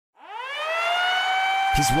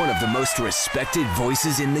He's one of the most respected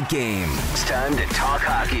voices in the game. It's time to talk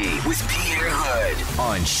hockey with Pierre Houde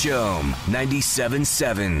on Shome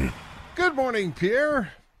 97.7. Good morning,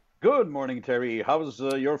 Pierre. Good morning, Terry. How's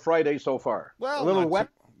your Friday so far? Well, a little wet?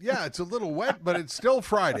 Yeah, it's a little wet, but it's still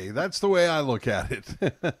Friday. That's the way I look at it.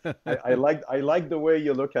 I like the way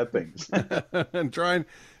you look at things. I'm trying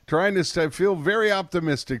to feel very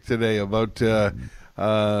optimistic today about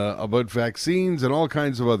vaccines and all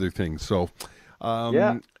kinds of other things. So,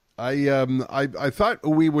 I thought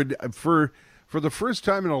we would for the first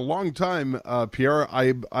time in a long time, Pierre.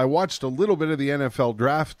 I watched a little bit of the NFL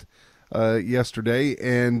draft yesterday,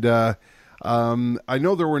 and I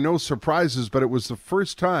know there were no surprises, but it was the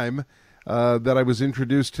first time that I was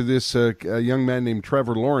introduced to this young man named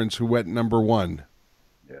Trevor Lawrence, who went number one.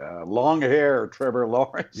 Yeah, long hair, Trevor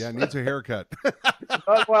Lawrence. Yeah, needs a haircut.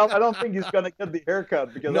 Well, I don't think he's going to get the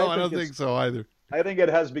haircut because I don't think so either. I think it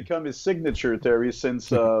has become his signature, Terry, since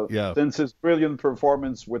his brilliant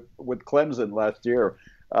performance with Clemson last year,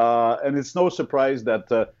 and it's no surprise that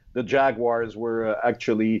the Jaguars were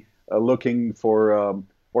actually looking for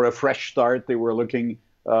a fresh start. They were looking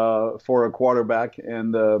for a quarterback,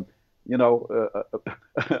 and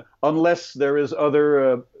unless there is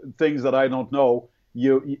other things that I don't know,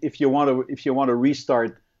 if you want to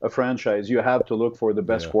restart a franchise, you have to look for the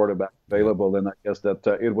best quarterback available, and I guess that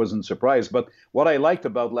it wasn't a surprise. But what I liked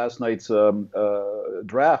about last night's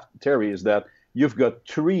draft, Terry, is that you've got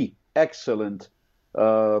three excellent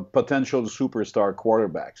potential superstar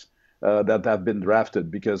quarterbacks that have been drafted,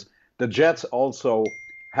 because the Jets also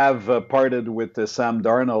have parted with Sam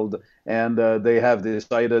Darnold, and they have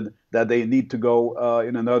decided that they need to go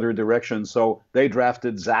in another direction. So they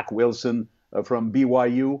drafted Zach Wilson from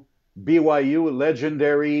BYU,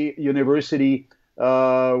 legendary university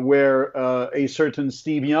where a certain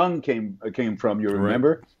Steve Young came from, you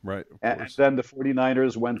remember? Right. And then the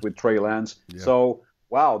 49ers went with Trey Lance. Yeah. So,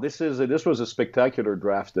 wow, this was a spectacular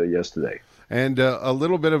draft yesterday. And a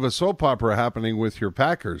little bit of a soap opera happening with your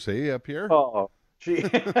Packers, Pierre? Oh, gee.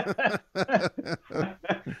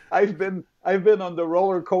 I've been on the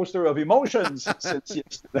roller coaster of emotions since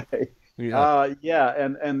yesterday. Yeah.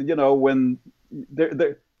 And when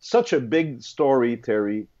they're such a big story,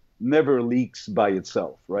 Terry, never leaks by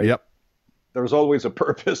itself, right? Yep. There's always a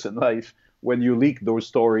purpose in life when you leak those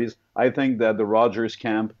stories. I think that the Rodgers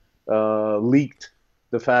camp leaked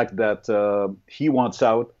the fact that he wants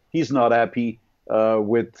out. He's not happy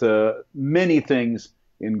with many things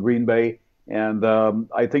in Green Bay, and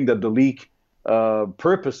I think that the leak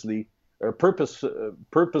purposefully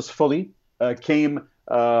came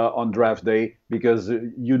on draft day, because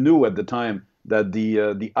you knew at the time that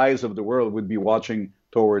the eyes of the world would be watching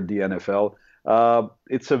toward the NFL.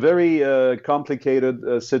 It's a very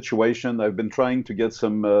complicated situation. I've been trying to get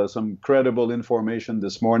some credible information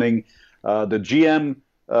this morning. The GM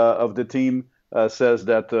of the team says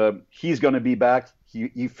that he's going to be back.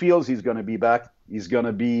 He feels he's going to be back. He's going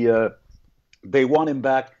to be. They want him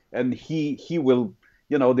back, and he will.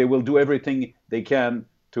 They will do everything they can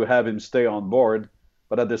to have him stay on board.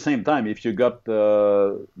 But at the same time, if you got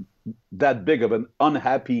that big of an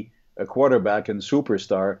unhappy quarterback and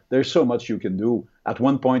superstar, there's so much you can do. At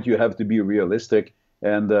one point, you have to be realistic.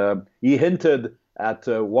 And he hinted at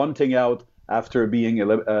wanting out after being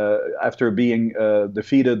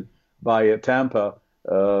defeated by Tampa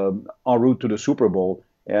en route to the Super Bowl.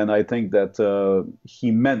 And I think that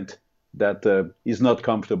he meant that he's not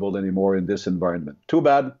comfortable anymore in this environment. Too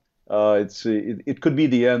bad. It could be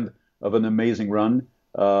the end of an amazing run.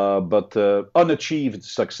 But unachieved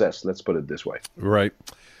success, let's put it this way. Right.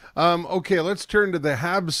 Okay, let's turn to the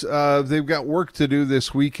Habs. They've got work to do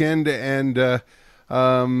this weekend, and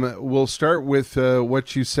we'll start with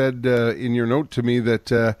what you said in your note to me,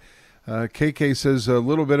 that KK says a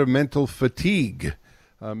little bit of mental fatigue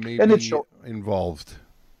may be involved.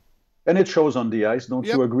 And it shows on the ice, don't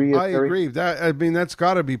you agree? I agree. That's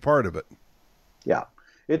got to be part of it. Yeah,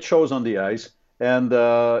 it shows on the ice, and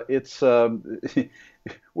it's...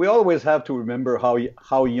 we always have to remember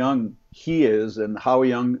how young he is and how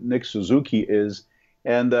young Nick Suzuki is,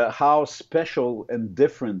 and how special and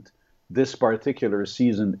different this particular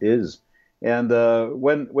season is. And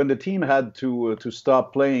when the team had to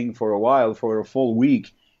stop playing for a while, for a full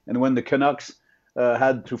week, and when the Canucks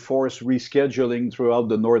had to force rescheduling throughout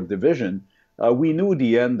the North Division, we knew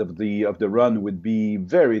the end of the run would be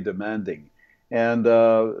very demanding, and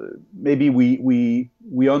maybe we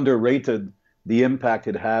underrated the impact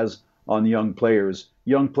it has on young players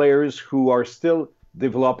who are still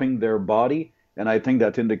developing their body. And I think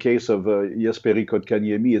that in the case of Jesperi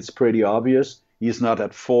Kotkaniemi, it's pretty obvious. He's not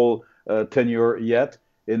at full tenure yet.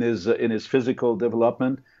 in his physical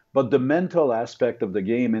development, but the mental aspect of the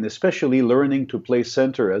game, and especially learning to play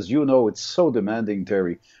center. As you know, it's so demanding,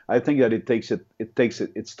 Terry. I think that it takes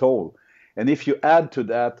its toll. And if you add to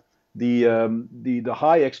that the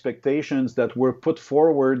high expectations that were put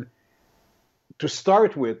forward to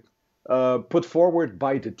start with, put forward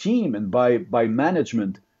by the team and by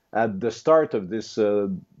management at the start of this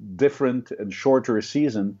different and shorter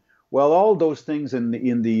season, well, all those things in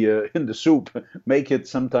the soup make it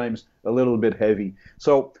sometimes a little bit heavy.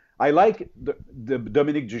 So I like the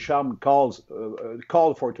Dominique Ducharme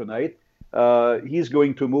call for tonight. He's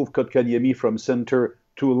going to move Kotkaniemi from center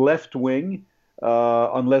to left wing,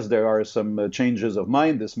 unless there are some changes of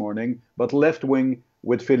mind this morning, but left wing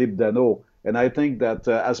with Philippe Danault. And I think that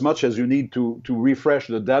as much as you need to refresh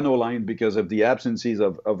the Danault line because of the absences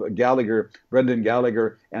of Brendan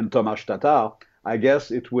Gallagher, and Tomas Tatar, I guess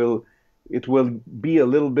it will be a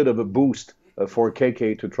little bit of a boost for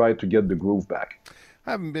KK to try to get the groove back.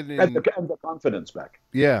 I haven't been in... and the confidence back.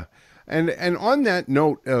 Yeah. And on that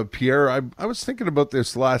note, Pierre, I was thinking about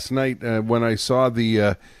this last night when I saw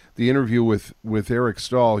the interview with Eric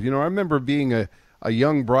Stahl. You know, I remember being a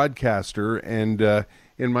young broadcaster, and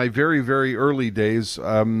in my very, very early days,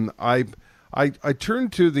 I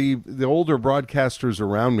turned to the older broadcasters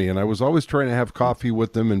around me, and I was always trying to have coffee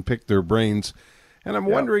with them and pick their brains. And I'm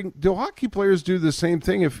wondering, do hockey players do the same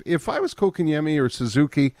thing? If I was Kotkaniemi or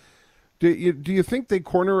Suzuki, do you think they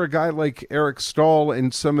corner a guy like Eric Stahl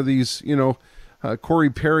and some of these,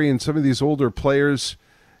 Corey Perry and some of these older players,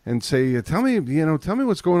 and say, tell me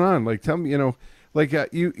what's going on? Like, tell me,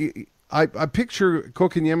 I picture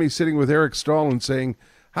Kotkaniemi sitting with Eric Stahl and saying,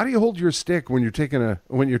 "How do you hold your stick when you're taking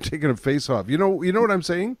a face off?" You know what I'm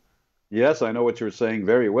saying? Yes, I know what you're saying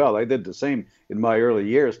very well. I did the same in my early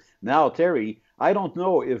years. Now, Terry, I don't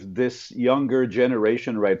know if this younger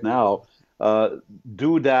generation right now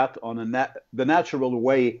do that on the natural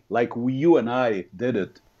way like you and I did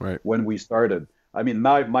it when we started. I mean,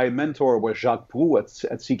 my mentor was Jacques Proulx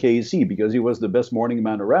at CKAC because he was the best morning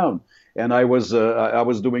man around. And I was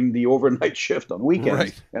doing the overnight shift on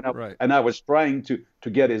weekends, and I was trying to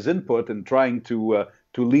get his input and trying to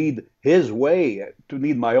lead his way, to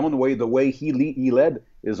lead my own way, the way he led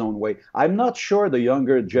his own way. I'm not sure the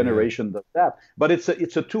younger generation does that, but it's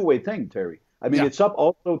a two-way thing, Terry. I mean, it's up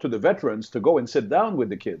also to the veterans to go and sit down with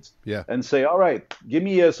the kids and say, "All right, give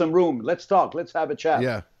me some room. Let's talk. Let's have a chat."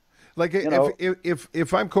 Yeah. Like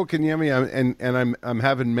if I'm Kotkaniemi and I'm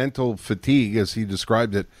having mental fatigue, as he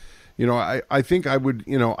described it, I think I would,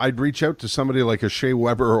 I'd reach out to somebody like a Shea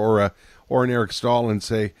Weber or an Eric Stahl and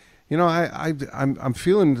say, I'm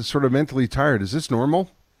feeling sort of mentally tired. Is this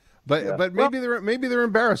normal? But maybe they're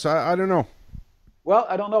embarrassed. I don't know. Well,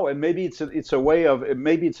 I don't know, and maybe it's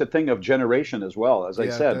a thing of generation as well. As I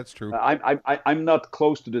said, that's true. I'm not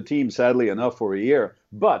close to the team, sadly enough, for a year,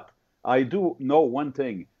 but I do know one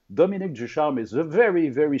thing. Dominique Ducharme is a very,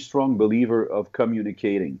 very strong believer of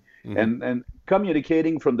communicating. Mm-hmm. And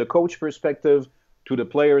communicating from the coach perspective to the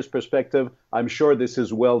player's perspective, I'm sure this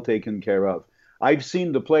is well taken care of. I've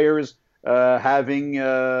seen the players having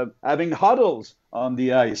huddles on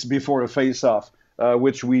the ice before a face-off,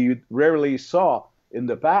 which we rarely saw in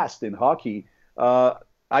the past in hockey.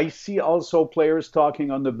 I see also players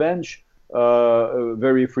talking on the bench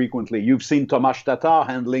very frequently. You've seen Tomas Tatar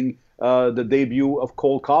handling the debut of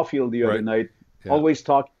Cole Caulfield the other night, always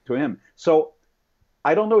talking to him. So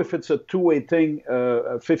I don't know if it's a two-way thing,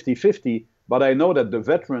 50-50, but I know that the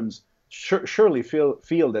veterans surely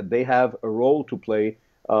feel that they have a role to play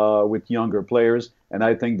with younger players, and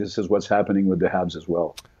I think this is what's happening with the Habs as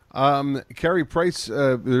well. Carey Price,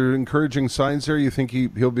 there are encouraging signs there. You think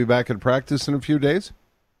he'll be back at practice in a few days?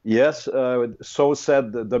 Yes, so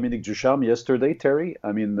said Dominique Ducharme yesterday, Terry.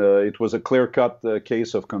 I mean, it was a clear-cut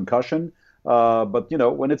case of concussion. But,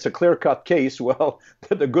 when it's a clear-cut case, well,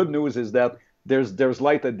 the good news is that there's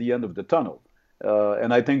light at the end of the tunnel.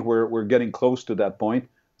 And I think we're getting close to that point.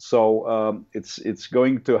 So it's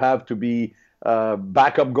going to have to be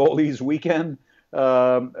backup goalies weekend,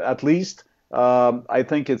 at least. I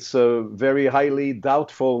think it's very highly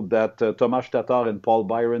doubtful that Tomas Tatar and Paul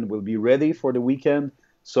Byron will be ready for the weekend.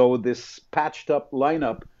 So this patched-up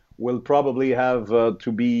lineup will probably have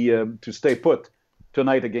to stay put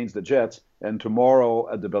tonight against the Jets and tomorrow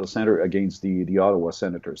at the Bell Center against the Ottawa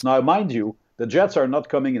Senators. Now, mind you, the Jets are not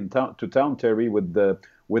coming to town, Terry,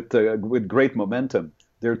 with great momentum.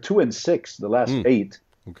 They're 2-6 the last 8.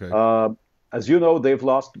 Okay. As you know, they've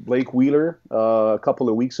lost Blake Wheeler a couple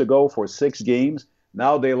of weeks ago for 6 games.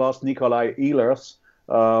 Now they lost Nikolai Ehlers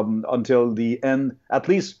until the end, at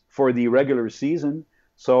least for the regular season.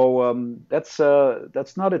 So that's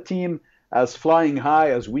not a team as flying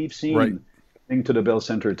high as we've seen Right. into the Bell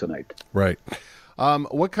Center tonight. Right.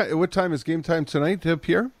 What time is game time tonight,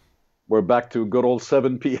 Pierre? We're back to good old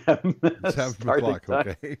 7 p.m. 7 o'clock.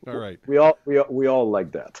 Okay. All right. We all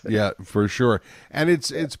like that. Yeah, for sure. And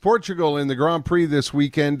it's Portugal in the Grand Prix this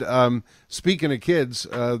weekend. Speaking of kids,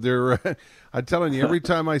 they're I'm telling you, every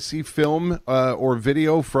time I see film or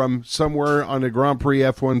video from somewhere on the Grand Prix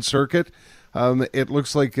F1 circuit, it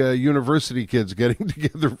looks like university kids getting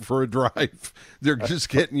together for a drive. They're just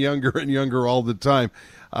getting younger and younger all the time.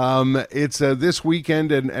 It's this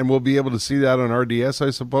weekend, and we'll be able to see that on RDS, I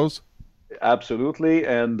suppose. Absolutely,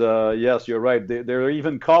 and yes, you're right. They're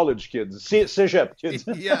even college kids, cégep kids.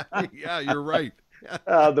 yeah, you're right.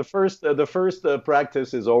 The first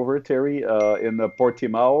practice is over, Terry, in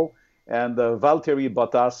Portimao, and Valtteri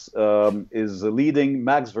Bottas is leading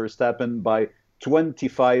Max Verstappen by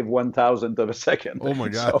 25 1,000th of a second. Oh my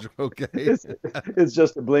gosh! So okay, it's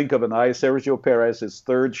just a blink of an eye. Sergio Perez is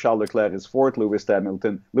third, Charles Leclerc is fourth, Lewis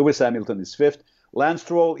Hamilton is fifth, Lance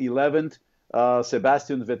Stroll 11th.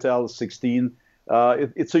 Sebastian Vettel 16.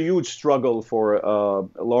 It's a huge struggle for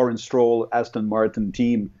Lawrence Stroll, Aston Martin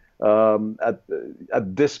team at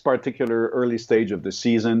this particular early stage of the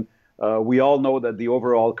season. We all know that the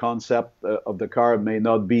overall concept of the car may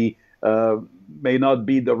not be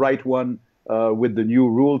the right one with the new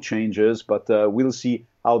rule changes, but we'll see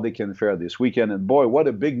how they can fare this weekend. And boy, what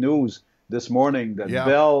a big news this morning that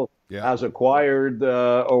Bell has acquired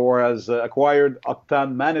acquired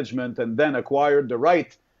Octane Management and then acquired the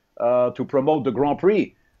right to promote the Grand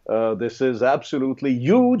Prix. This is absolutely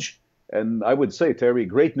huge, and I would say, Terry,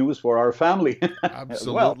 great news for our family.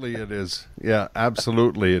 Absolutely, it is. Yeah,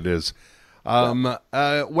 absolutely, it is. Well,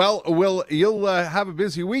 you'll have a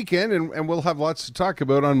busy weekend, and we'll have lots to talk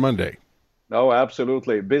about on Monday. Oh,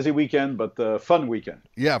 absolutely. Busy weekend, but fun weekend.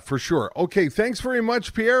 Yeah, for sure. Okay, thanks very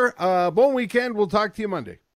much, Pierre. Bon weekend. We'll talk to you Monday.